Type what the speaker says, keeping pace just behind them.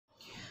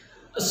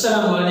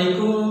আসসালামু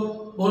আলাইকুম।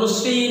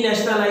 Banasree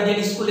national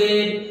ideal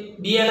স্কুলের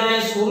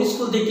বিএনআইএস হোম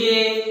স্কুল থেকে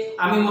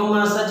আমি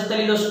মোহাম্মদ সাজ্জাদ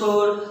আলী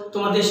লস্কর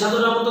তোমাদের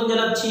সাদর আমন্ত্রণ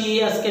জানাচ্ছি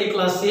আজকের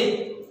ক্লাসে।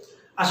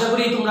 আশা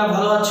করি তোমরা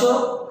ভালো আছো।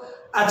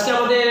 আজকে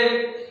আমাদের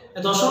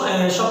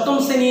সপ্তম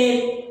শ্রেণীর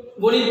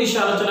গণিত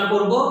বিষয়ে আলোচনা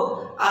করব।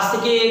 আজ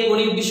থেকে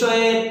গণিত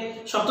বিষয়ের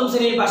সপ্তম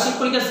শ্রেণীর বার্ষিক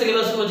পরীক্ষার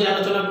সিলেবাস অনুযায়ী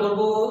আলোচনা করব।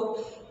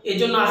 এর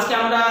জন্য আজকে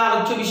আমরা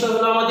আলোচ্য বিষয়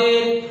হলো আমাদের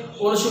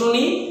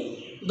অনুশীলনী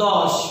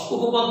 10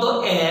 উপপাদ্য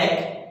 1।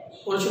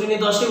 অনুশীলনী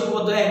 10-এ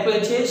উপপাদ্য 1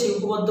 রয়েছে, সেই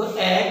উপপাদ্য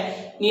 1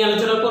 নিয়ে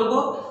আলোচনা করব।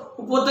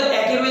 উপপাদ্য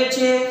 1-এ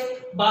রয়েছে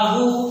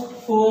বাহু,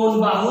 কোণ,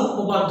 বাহু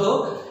উপপাদ্য।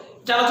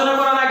 এটা আলোচনা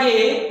করার আগে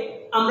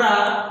আমরা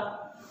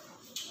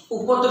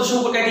উপপাদ্য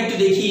সম্পর্কে একটু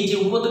দেখি যে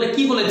উপপাদ্যটা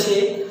কি বলেছে।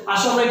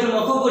 আসলে আমরা একটু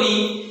লক্ষ্য করি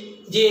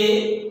যে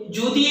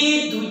যদি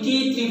দুইটি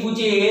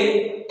ত্রিভুজের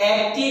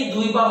একটি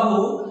দুই বাহু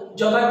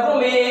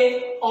যথাক্রমে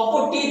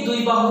অপরটির দুই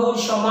বাহুর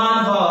সমান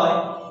হয়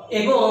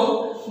এবং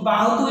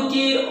বাহু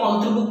দুইটির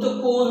অন্তর্ভুক্ত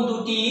কোণ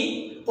দুটি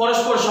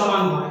পরস্পর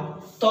সমান হয়,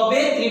 তবে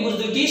ত্রিভুজ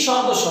দুটি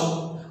সর্বসম,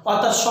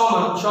 অর্থাৎ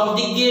সমান, সব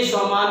দিক দিয়ে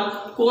সমান,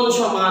 কোণ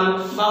সমান,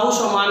 বাহু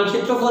সমান,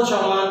 ক্ষেত্রফল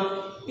সমান,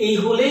 এই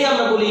হলেই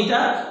আমরা বলি এটা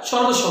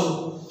সর্বসম।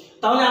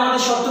 তাহলে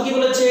আমাদের শর্ত কি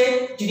বলেছে,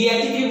 যদি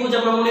একটি ত্রিভুজ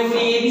আমরা মনে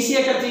করি এবিসি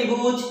একটা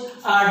ত্রিভুজ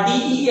আর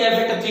ডিইএফ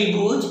একটা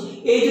ত্রিভুজ,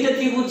 এই দুটো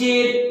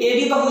ত্রিভুজের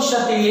এবি বাহুর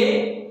সাথে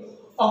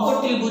অপর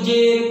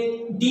ত্রিভুজের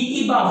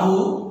ডিই বাহু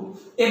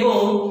এবং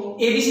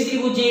এবিসি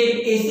ত্রিভুজের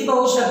এসি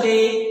বাহুর সাথে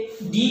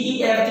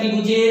ডিইএফ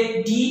ত্রিভুজের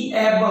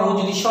ডিএফ বাহু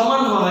যদি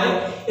সমান হয়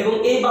এবং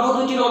এই বাহু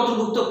দুটির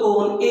অন্তর্ভুক্ত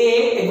কোণ এ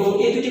এবং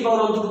এই দুটি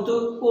বাহুর অন্তর্ভুক্ত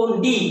কোণ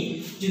ডি,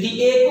 যদি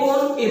এ কোণ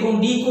এবং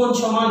ডি কোণ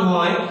সমান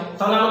হয়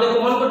তাহলে আমাদের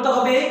প্রমাণ করতে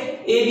হবে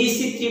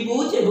এবিসি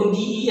ত্রিভুজ এবং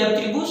ডিইএফ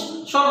ত্রিভুজ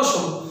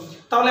সর্বসম।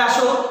 তাহলে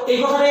আসো এই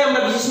কথাটাই আমরা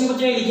বিশেষ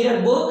নির্বাচনে লিখে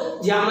রাখবো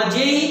যে আমরা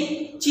যেই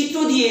চিত্র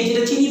দিয়ে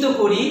যেটা চিহ্নিত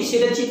করি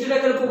সেটা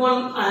চিত্রটাকে প্রমাণ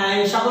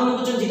সাধারণ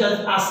নির্বাচন যেটা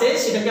আছে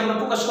সেটাকে আমরা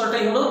প্রকাশ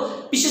করাটাই হলো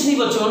বিশেষ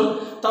নির্বাচন।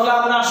 তাহলে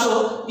আমরা আসো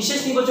বিশেষ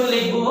নির্বাচন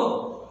লিখব।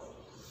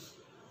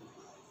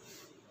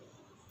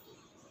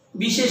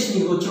 বিশেষ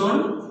নির্বাচন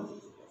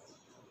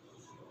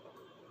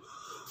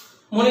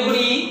মনে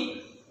করি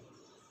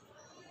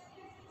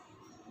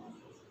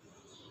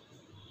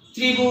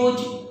ত্রিভুজ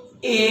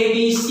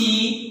এবিসি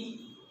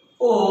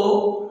ও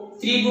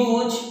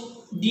ত্রিভুজ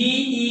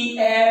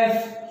ডিইএফ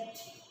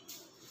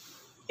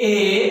এ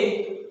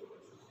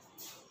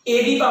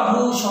এবি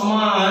বাহু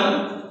সমান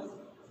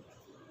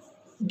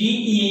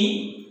ডিই,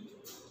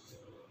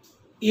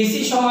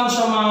 এসি সমান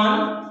সমান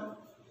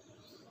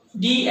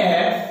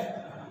ডিএফ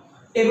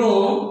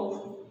এবং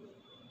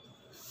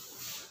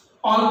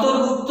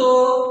অন্তর্ভুক্ত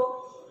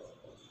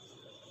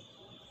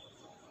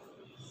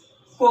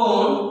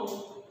কোণ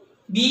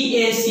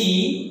বিএসি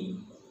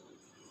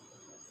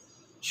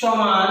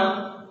সমান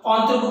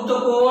অন্তর্ভুক্ত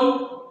কোণ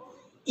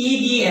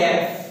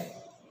ইডিএফ।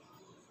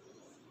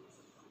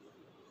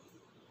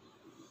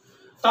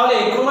 তাহলে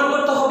প্রমাণ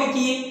করতে হবে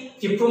কি,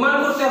 যে প্রমাণ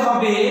করতে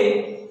হবে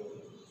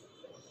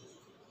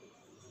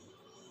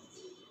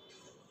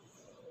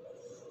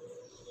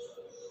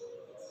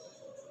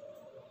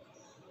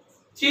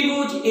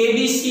ত্রিভুজ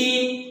এবিসি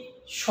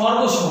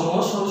সর্বসম,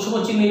 সর্বসম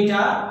চিহ্ন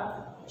এটা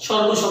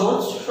সর্বসম,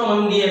 সমান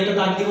দিয়ে একটা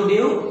দাগ দিব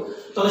দেও।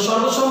 তাহলে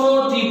সর্বসম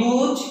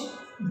ত্রিভুজ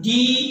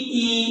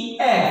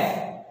ডিইএফ।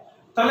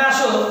 তাহলে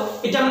আসো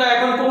এটা আমরা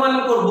এখন প্রমাণ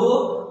করব।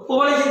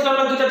 প্রমাণের ক্ষেত্রে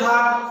আমরা দুটো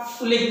ধাপ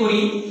উল্লেখ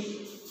করি।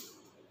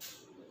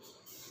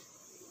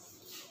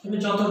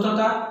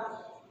 যথার্থতা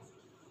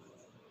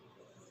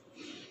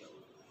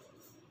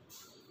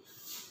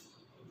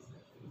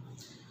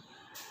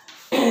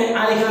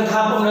আর এখানে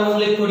ধাপ আমরা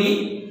উল্লেখ করি।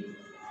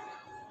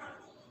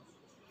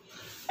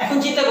 এখন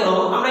চিন্তা করো,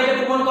 আমরা এটা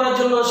প্রমাণ করার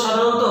জন্য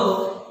সাধারণত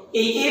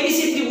এই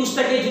এবিসি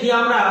ত্রিভুজটাকে যদি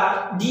আমরা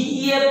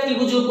ডিইএফ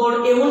ত্রিভুজের উপর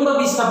এমন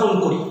ভাবে স্থাপন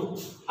করি,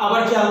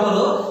 আবার খেয়াল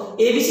করো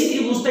এবিসি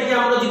ত্রিভুজটাকে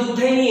আমরা যদি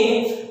উঠাই নিয়ে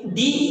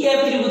ডিইএফ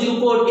ত্রিভুজের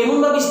উপর এমন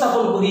ভাবে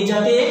স্থাপন করি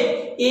যাতে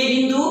এ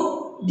বিন্দু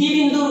ডি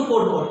বিন্দুর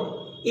উপর পড়ে,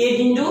 এ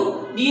বিন্দু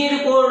ডি এর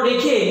উপর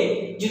রেখে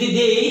যদি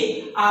দেই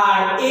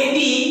আর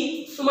এবি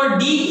তোমার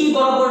ডিই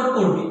বরাবর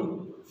পড়বে।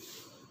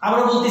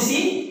 আমরা বলতেছি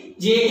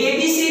যে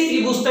এবিসি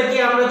ত্রিভুজটাকে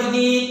আমরা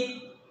যদি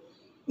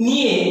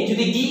নিয়ে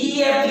যদি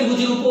ডিইএফ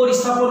ত্রিভুজের উপর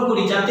স্থাপন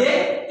করি যাতে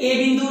এ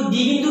বিন্দু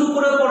ডি বিন্দুর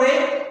উপরে পড়ে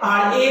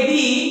আর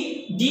এবি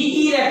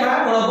ডিই রেখা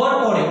বরাবর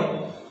পড়ে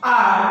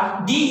আর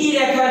ডিই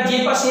রেখার যে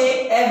পাশে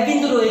এক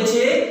বিন্দু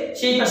রয়েছে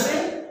সেই পাশে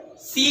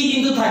সি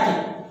বিন্দু থাকে।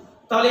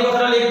 তাহলে এই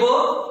কথাটা লিখব,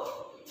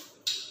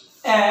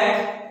 এক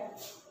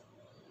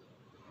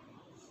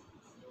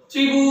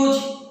ত্রিভুজ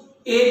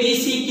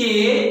এবিসি কে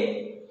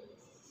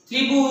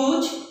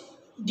ত্রিভুজ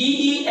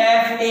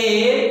ডিইএফ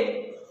এর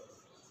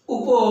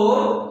উপর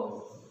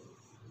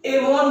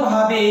এমন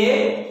ভাবে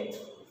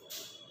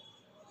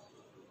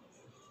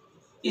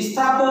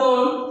স্থাপন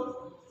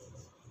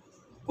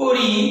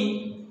করি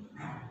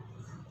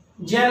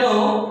যেন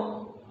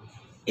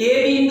এ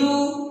বিন্দু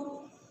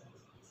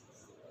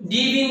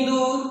ডি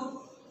বিন্দুর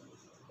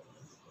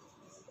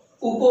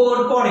উপর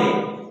পড়ে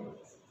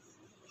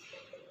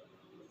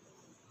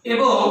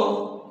এবং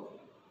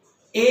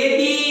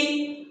এবি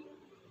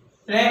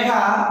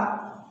রেখা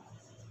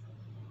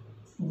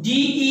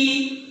ডিই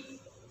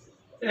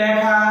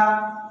রেখা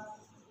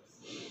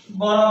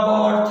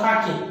বরাবর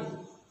থাকে,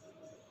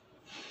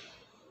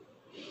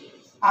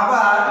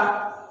 আবার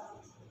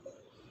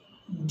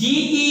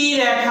ডিই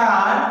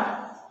রেখার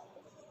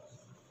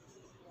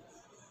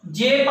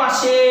যে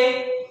পাশে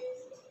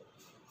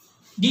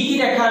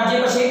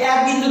এক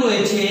বিন্দু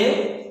রয়েছে,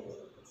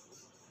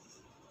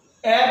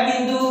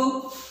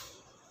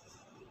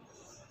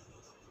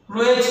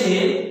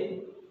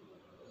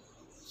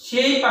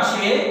 সেই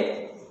পাশে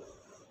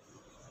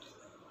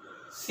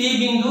সি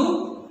বিন্দু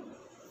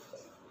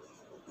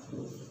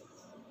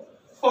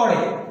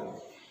পড়ে।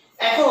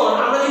 এখন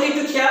আমরা যদি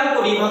একটু খেয়াল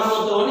করি ভালো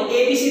মতন,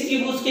 এবিসি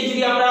ত্রিভুজকে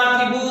যদি আমরা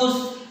ত্রিভুজ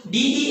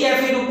ডিইএফ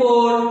এর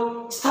উপর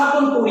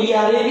স্থাপন করি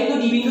আর এ বিন্দু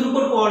ডি বিন্দুর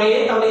উপর পড়ে,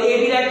 তাহলে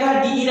এবি রেখা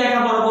ডিই রেখা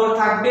বরাবর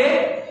থাকবে,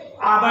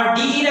 আবার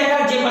ডিই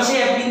রেখার যে পাশে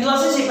এক বিন্দু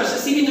আছে সেই পাশে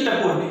সি বিন্দুটা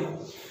পড়বে।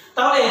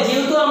 তাহলে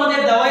যেহেতু আমাদের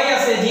দেওয়াই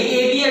আছে যে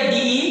এবি আর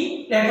ডিই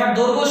রেখার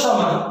দৈর্ঘ্য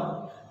সমান,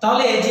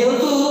 তাহলে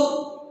যেহেতু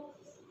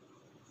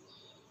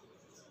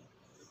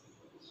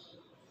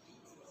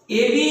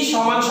এবি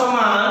সমান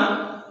সমান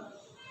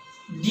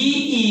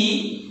ডিই,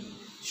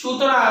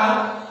 সুতরাং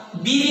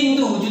বি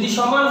বিন্দু যদি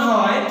সমান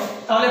হয়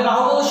তাহলে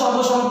বাহু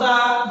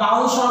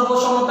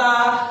সর্বসমতা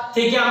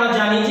থেকে আমরা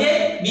জানি যে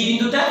বি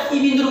বিন্দুটা ই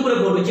বিন্দুর উপরে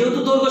পড়বে। যেহেতু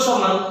দৈর্ঘ্য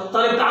সমান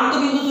তাহলে প্রান্ত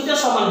বিন্দু দুটো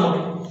সমান হবে।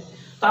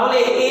 তাহলে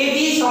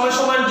এবি সমান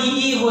সমান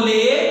ডিই হলে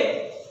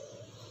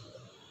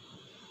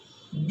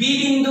বি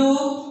বিন্দু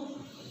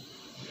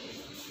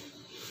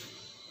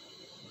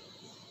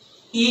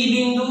ই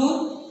বিন্দুর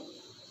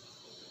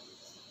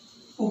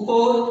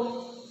উপর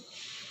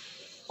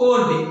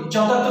পড়বে।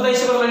 যথার্থতা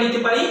হিসেবে আমরা নিতে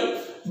পারি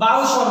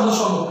বাহু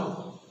সর্বসমতা।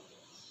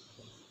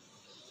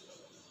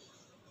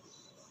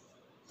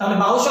 তাহলে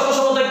বাহু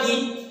সর্বসমতা কি,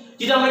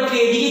 যেটা আমরা একটু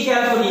এদিকে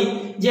খেয়াল করি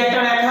যে একটা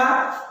রেখা,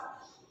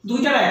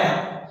 দুইটা রেখা,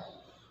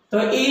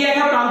 তবে এই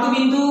রেখা প্রান্ত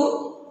বিন্দু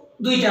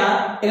দুইটা,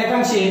 এই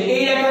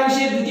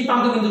রেখাংশের দুটি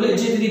প্রান্ত বিন্দু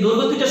রয়েছে, যদি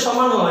দৈর্ঘ্য দুইটা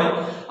সমান হয়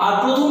আর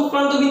প্রথম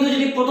প্রান্ত বিন্দু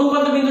যদি প্রথম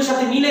প্রান্ত বিন্দুর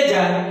সাথে মিলে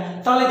যায়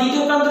তাহলে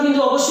দ্বিতীয় প্রান্ত বিন্দু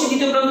অবশ্যই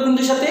দ্বিতীয় প্রান্ত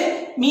বিন্দুর সাথে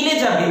মিলে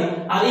যাবে।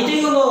 আর এটাই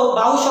হলো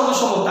বাহু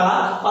সর্বসমতা,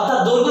 অর্থাৎ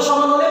দৈর্ঘ্য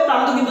সমান হলে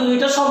প্রান্ত বিন্দু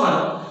দুইটা সমান।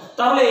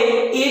 তাহলে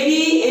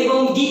এবি এবং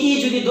ডিই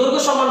যদি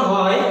দৈর্ঘ্য সমান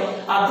হয়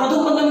আর প্রথম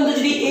প্রান্ত বিন্দু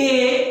যদি এ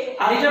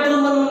আর এটা প্রথম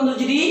প্রান্ত বিন্দু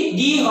যদি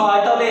ডি হয়,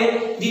 তাহলে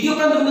দ্বিতীয়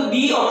প্রান্ত বিন্দু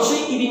বি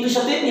অবশ্যই ই বিন্দুর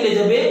সাথে মিলে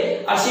যাবে,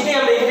 আর সেটাই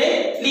আমরা এখানে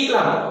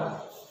লিখলাম।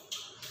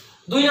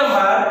 2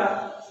 নাম্বার,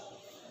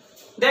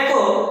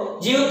 দেখো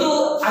যেহেতু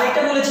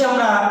আরেকটা বলেছি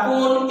আমরা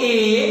কোণ এ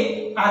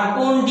আর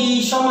কোণ ডি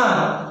সমান,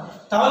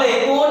 তাহলে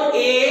কোণ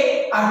এ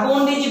আর কোণ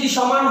ডি যদি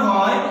সমান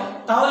হয়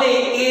তাহলে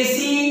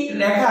এসি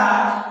রেখা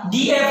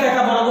ডিএফ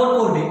রেখা বরাবর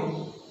পড়বে।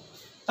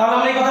 তাহলে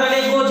আমরা এই কথাটা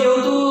লিখব,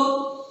 যেহেতু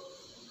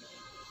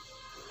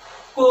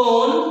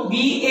কোণ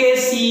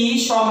বিএসি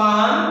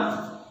সমান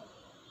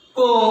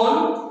কোণ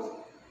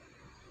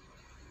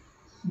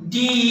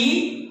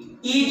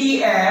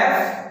ডিইডিএফ,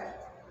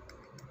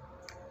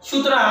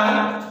 সুতরাং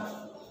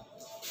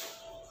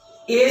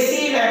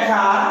এসি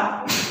রেখা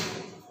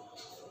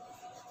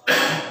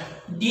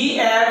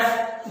ডিএফ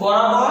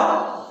বরাবর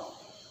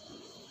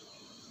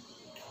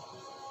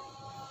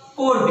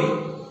পড়বে।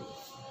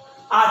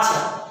 আচ্ছা,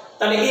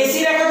 তাহলে এসি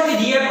রেখা যদি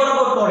ডিএফ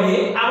বরাবর পড়ে,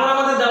 আবার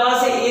আমাদের দেওয়া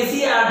আছে এসি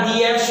আর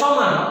ডিএফ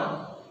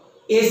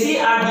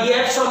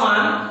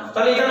সমান,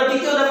 তাহলে এটা আমরা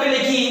তৃতীয় ধাপে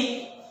লিখি,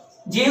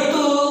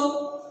 যেহেতু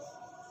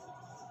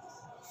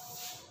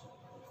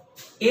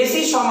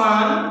এসি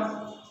সমান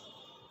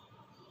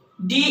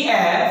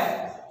ডিএফ,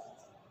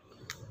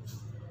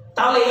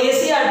 তাহলে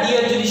এসি আর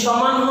ডিএফ যদি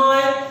সমান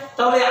হয়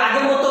তাহলে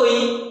আগের মতোই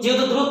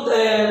যেহেতু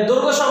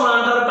দৈর্ঘ্য সমান,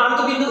 তাহলে প্রান্ত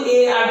বিন্দু এ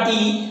আর ডি,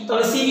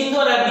 তাহলে সি বিন্দু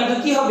আর এফ বিন্দু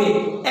কি হবে,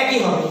 একই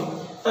হবে।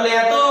 তাহলে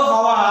এত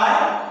হওয়ায়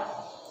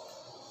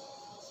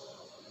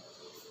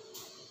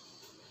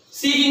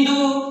সি বিন্দু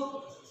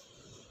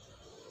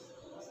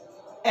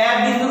এফ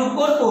বিন্দুর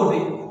উপর পড়বে।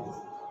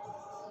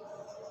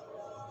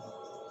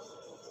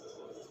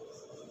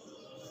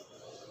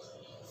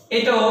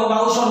 এটা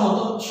বাহু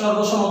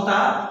সর্বসমতা।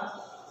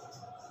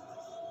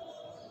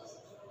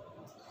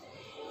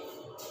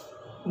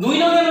 2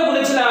 নম্বরে আমরা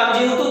বলেছিলাম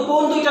যেহেতু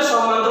কোণ দুইটা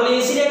সমান তাহলে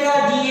এসি রেখা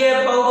ডিএফ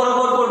বাহু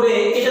বরাবর পড়বে,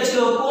 এটা ছিল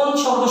কোণ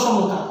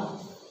সর্বসমতা।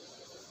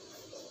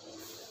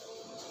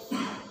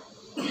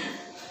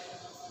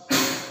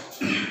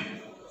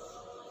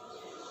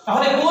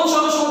 তাহলে কোণ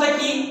সর্বসমতা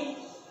কি,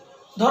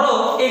 ধরো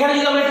এখানে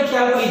যদি আমরা একটু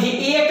খেয়াল করি যে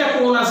এ একটা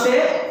কোণ আছে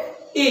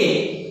এ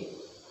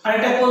আর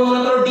একটা কোণ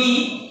মনে করো ডি,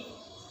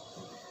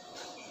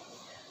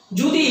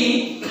 যদি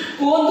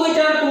কোণ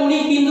দুইটার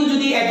কৌণিক বিন্দু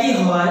যদি একই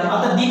হয়,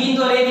 অর্থাৎ ডি বিন্দু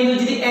আর এ বিন্দু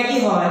যদি একই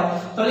হয়,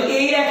 তাহলে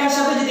এই রেখার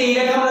সাথে যদি এই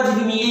রেখা আমরা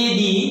যদি মিলিয়ে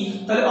দিই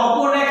তাহলে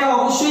অপর রেখা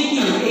অবশ্যই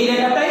কি এই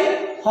রেখাটাই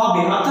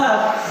হবে, অর্থাৎ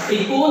এই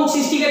কোণ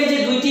সৃষ্টিকারী যে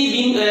দুইটি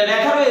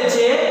রেখা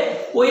রয়েছে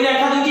ওই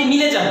রেখা দুইটি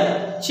মিলে যাবে,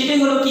 সেটাই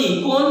হলো কি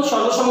কোণ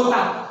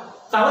সর্বসমতা।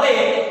 তাহলে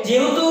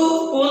যেহেতু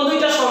কোণ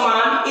দুইটা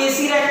সমান,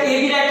 এসি রেখা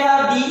এবি রেখা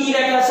ডিই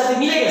রেখার সাথে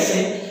মিলে গেছে,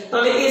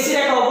 তাহলে এসি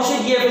রেখা অবশ্যই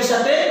ডিএফ এর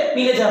সাথে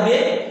মিলে যাবে।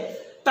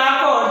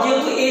 তারপর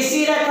যেহেতু এসি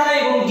রেখা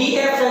এবং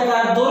ডিএফ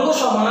রেখার দৈর্ঘ্য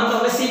সমান,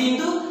 তাহলে সি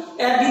বিন্দু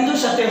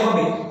সাথে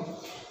হবে।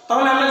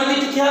 তাহলে আমরা যদি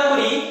একটু খেয়াল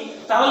করি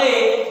তাহলে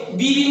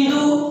বি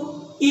বিন্দু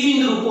ই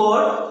বিন্দুর উপর,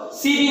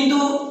 সি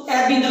বিন্দু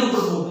এফ বিন্দুর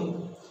উপর পড়বে,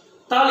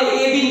 তাহলে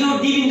এ বিন্দু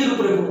ডি বিন্দুর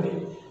উপরে পড়বে।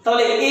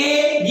 তাহলে এ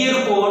ডি এর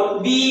উপর,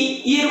 বি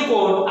ই এর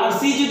উপর আর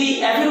সি যদি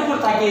এফ এর উপর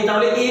থাকে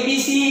তাহলে A B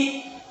C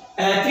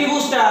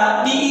ত্রিভুজটা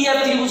D E F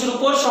ত্রিভুজের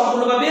উপর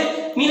সম্পূর্ণভাবে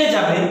মিলে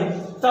যাবে।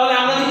 তাহলে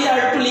আমরা যদি আর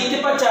একটু লিখতে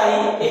চাই,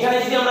 এখানে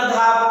যদি আমরা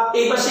ধাপ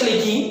এই পাশে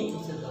লিখি,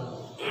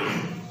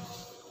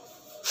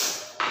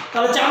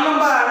 তাহলে 4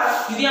 নাম্বার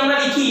যদি আমরা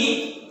লিখি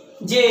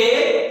যে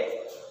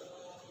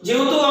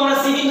যেহেতু আমরা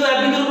সি বিন্দু এফ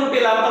বিন্দুর উপর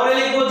পেলাম, তাহলে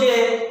লিখবো যে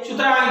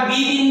সুতরাং বি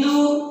বিন্দু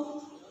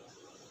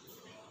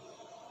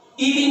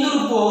ই বিন্দুর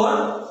উপর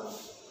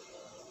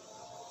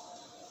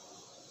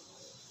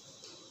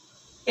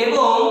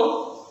এবং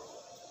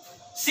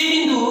সি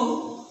বিন্দু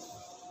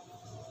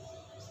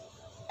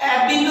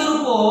এফ বিন্দুর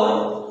উপর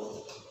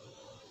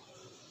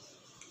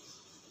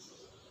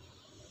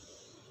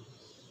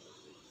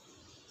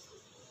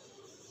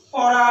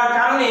পড়ার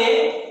কারণে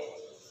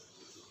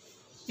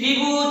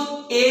ত্রিভুজ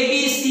এ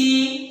বি সি,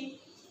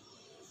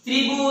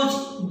 ত্রিভুজ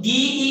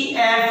ডি ই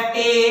এফ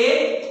এ,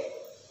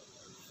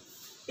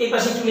 এই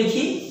পাশে একটু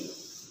লিখি,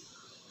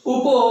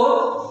 উপর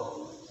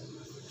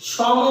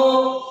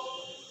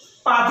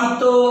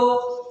সমপাতিত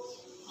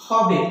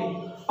হবে।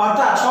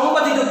 অর্থাৎ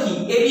সমপাতিত কি,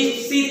 এ বি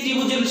সি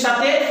ত্রিভুজের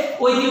সাথে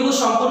ওই ত্রিভুজ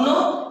সম্পূর্ণ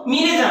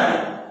মিলে যাবে।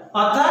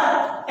 অর্থাৎ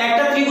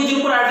একটা ত্রিভুজের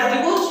উপর আরেকটা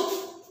ত্রিভুজ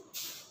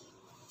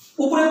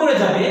উপরে পড়ে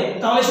যাবে।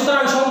 তাহলে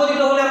সুতরাং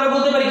সমপাতিত হলে আমরা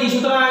বলতে পারি কি,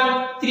 সুতরাং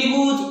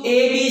ত্রিভুজ এ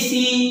বি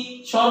সি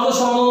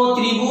সর্বসম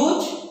ত্রিভুজ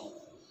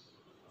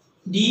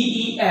ডি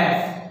ই এফ।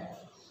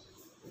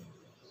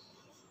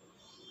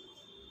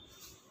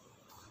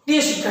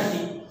 প্রিয়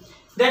শিক্ষার্থী,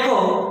 দেখো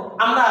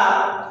আমরা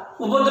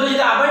উপপাদ্যটা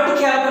যদি আবার একটু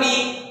খেয়াল করি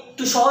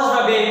একটু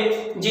সহজভাবে,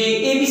 যে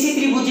এবিসি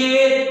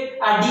ত্রিভুজের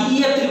আর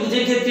ডিইএফ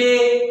ত্রিভুজের ক্ষেত্রে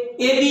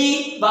এবি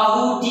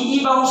বাহু ডিই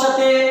বাহুর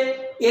সাথে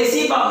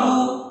এসি বাহু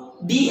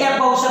ডিএফ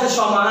বাহুর সাথে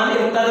সমান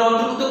এবং তাদের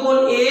অন্তর্ভুক্ত কোণ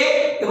এ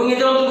এবং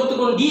এদের অন্তর্ভুক্ত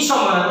কোণ ডি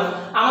সমান।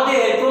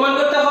 আমাদের প্রমাণ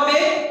করতে হবে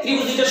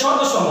ত্রিভুজ দুইটা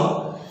সর্বসম।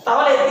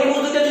 তাহলে ত্রিভুজ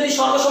দুইটা যদি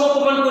সর্বসম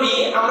প্রমাণ করি,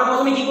 আমরা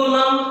প্রথমে কি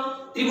করলাম,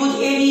 ত্রিভুজ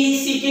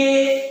এবিসি কে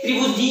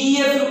ত্রিভুজ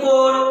ডিইএফ এর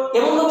উপর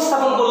এমনভাবে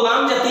স্থাপন করলাম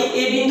যাতে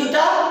এ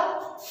বিন্দুটা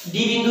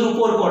ডি বিন্দুর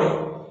উপর পড়ে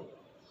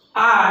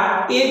আর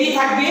এবি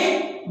থাকবে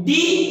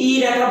ডিই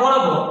রেখা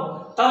বরাবর।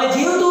 তাহলে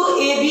যেহেতু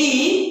এবি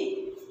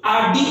আর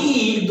ডিই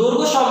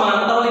দৈর্ঘ্য সমান,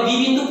 তাহলে বি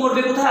বিন্দু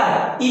পড়বে কোথায়,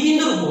 ই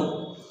বিন্দুর উপর।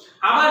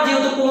 আবার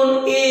যেহেতু কোণ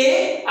এ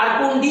আর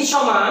কোণ ডি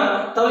সমান,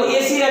 তাহলে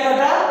এসি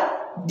রেখাটা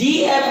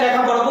ডিএফ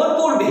রেখা বরাবর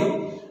পড়বে।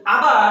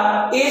 আবার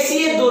এসি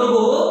এর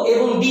দৈর্ঘ্য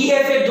এবং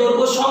ডিএফ এর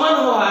দৈর্ঘ্য সমান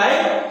হওয়ায়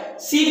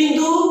সি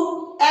বিন্দু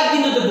এফ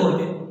বিন্দুতে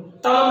পড়বে।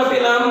 তাহলে আমরা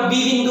পেলাম বি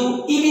বিন্দু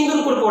ই বিন্দুর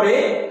উপর পড়ে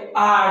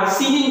আর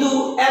সি বিন্দু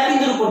এফ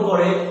বিন্দুর উপর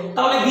পড়ে।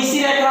 তাহলে বিসি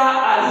রেখা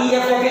আর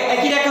ইএফ রেখা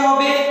একই রেখা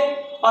হবে।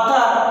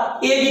 অর্থাৎ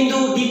এ বিন্দু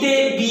ডিতে,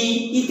 বি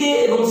ইতে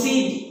এবং সি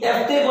এফ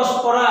তে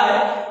পড়ায়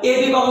এ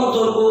বি বাহুর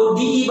দৈর্ঘ্য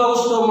ডিই বাহুর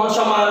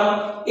সমান,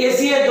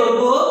 এসি এর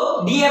দৈর্ঘ্য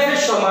ডিএফ এর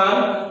সমান,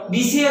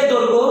 বিসি এর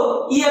দৈর্ঘ্য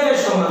ইএফ এর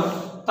সমান।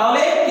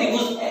 তাহলে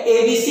ত্রিভুজ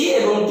এবিসি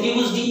এবং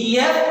ত্রিভুজ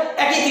ডিইএফ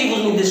একই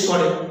ত্রিভুজ নির্দেশ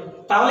করে।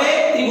 তাহলে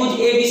ত্রিভুজ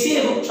এবিসি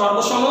এবং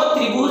সর্বসম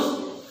ত্রিভুজ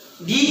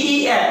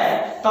ডিইএফ।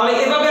 তাহলে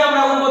এভাবে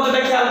আমরা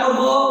উপপাদ্যটা খেয়াল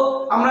করব।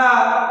 আমরা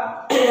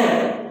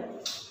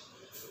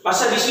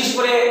ভাষা বিশেষ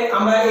করে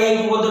আমরা এই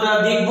উপপাদ্যটা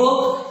দেখব।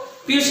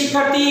 প্রিয়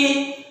শিক্ষার্থী,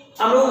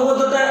 আমরা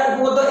উপপাদ্য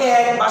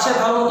 1 ভাষায়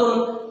ভালো মতন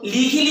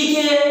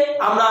লিখে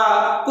আমরা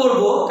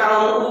করব,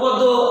 কারণ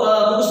উপপাদ্য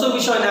মুখস্থ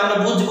বিষয় না, আমরা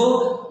বুঝবো,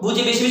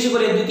 বুঝে বেশি বেশি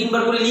করে 2-3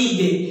 বার করে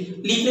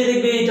লিখলে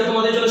দেখবে এটা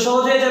তোমাদের জন্য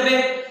সহজ হয়ে যাবে।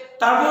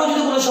 তারপরেও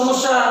যদি কোনো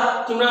সমস্যা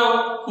তোমরা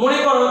মনে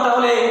করো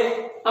তাহলে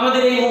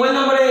আমাদের এই মোবাইল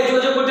নম্বরে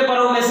যোগাযোগ করতে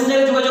পারো,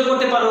 মেসেঞ্জারে যোগাযোগ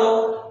করতে পারো,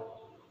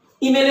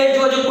 ইমেলে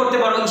যোগাযোগ করতে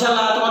পারো।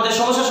 ইনশাআল্লাহ তোমাদের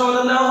সমস্যার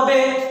সমাধান দেওয়া হবে।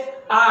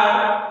 আর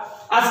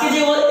আজকে যে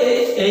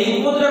এই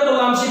উপপাদ্যটা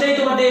করলাম সেটাই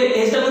তোমাদের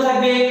এসডব্লিউ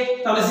থাকবে,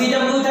 তাহলে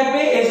সিডব্লিউ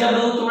থাকবে।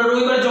 এসডব্লিউ তোমরা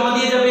রবিবার জমা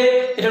দিয়ে যাবে,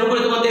 এটার উপরে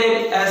তোমাদের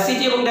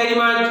সিটি এবং ডায়েরি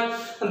মার্ক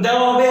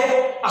দেওয়া হবে।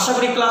 আশা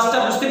করি ক্লাসটা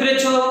বুঝতে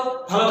পেরেছো।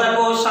 ভালো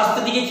থাকো,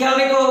 স্বাস্থ্যের দিকে খেয়াল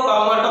রেখো,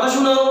 বাবা মার কথা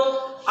শুনো।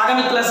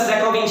 আগামী ক্লাসে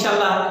দেখা হবে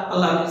ইনশাআল্লাহ।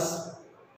 আল্লাহ হাফেজ।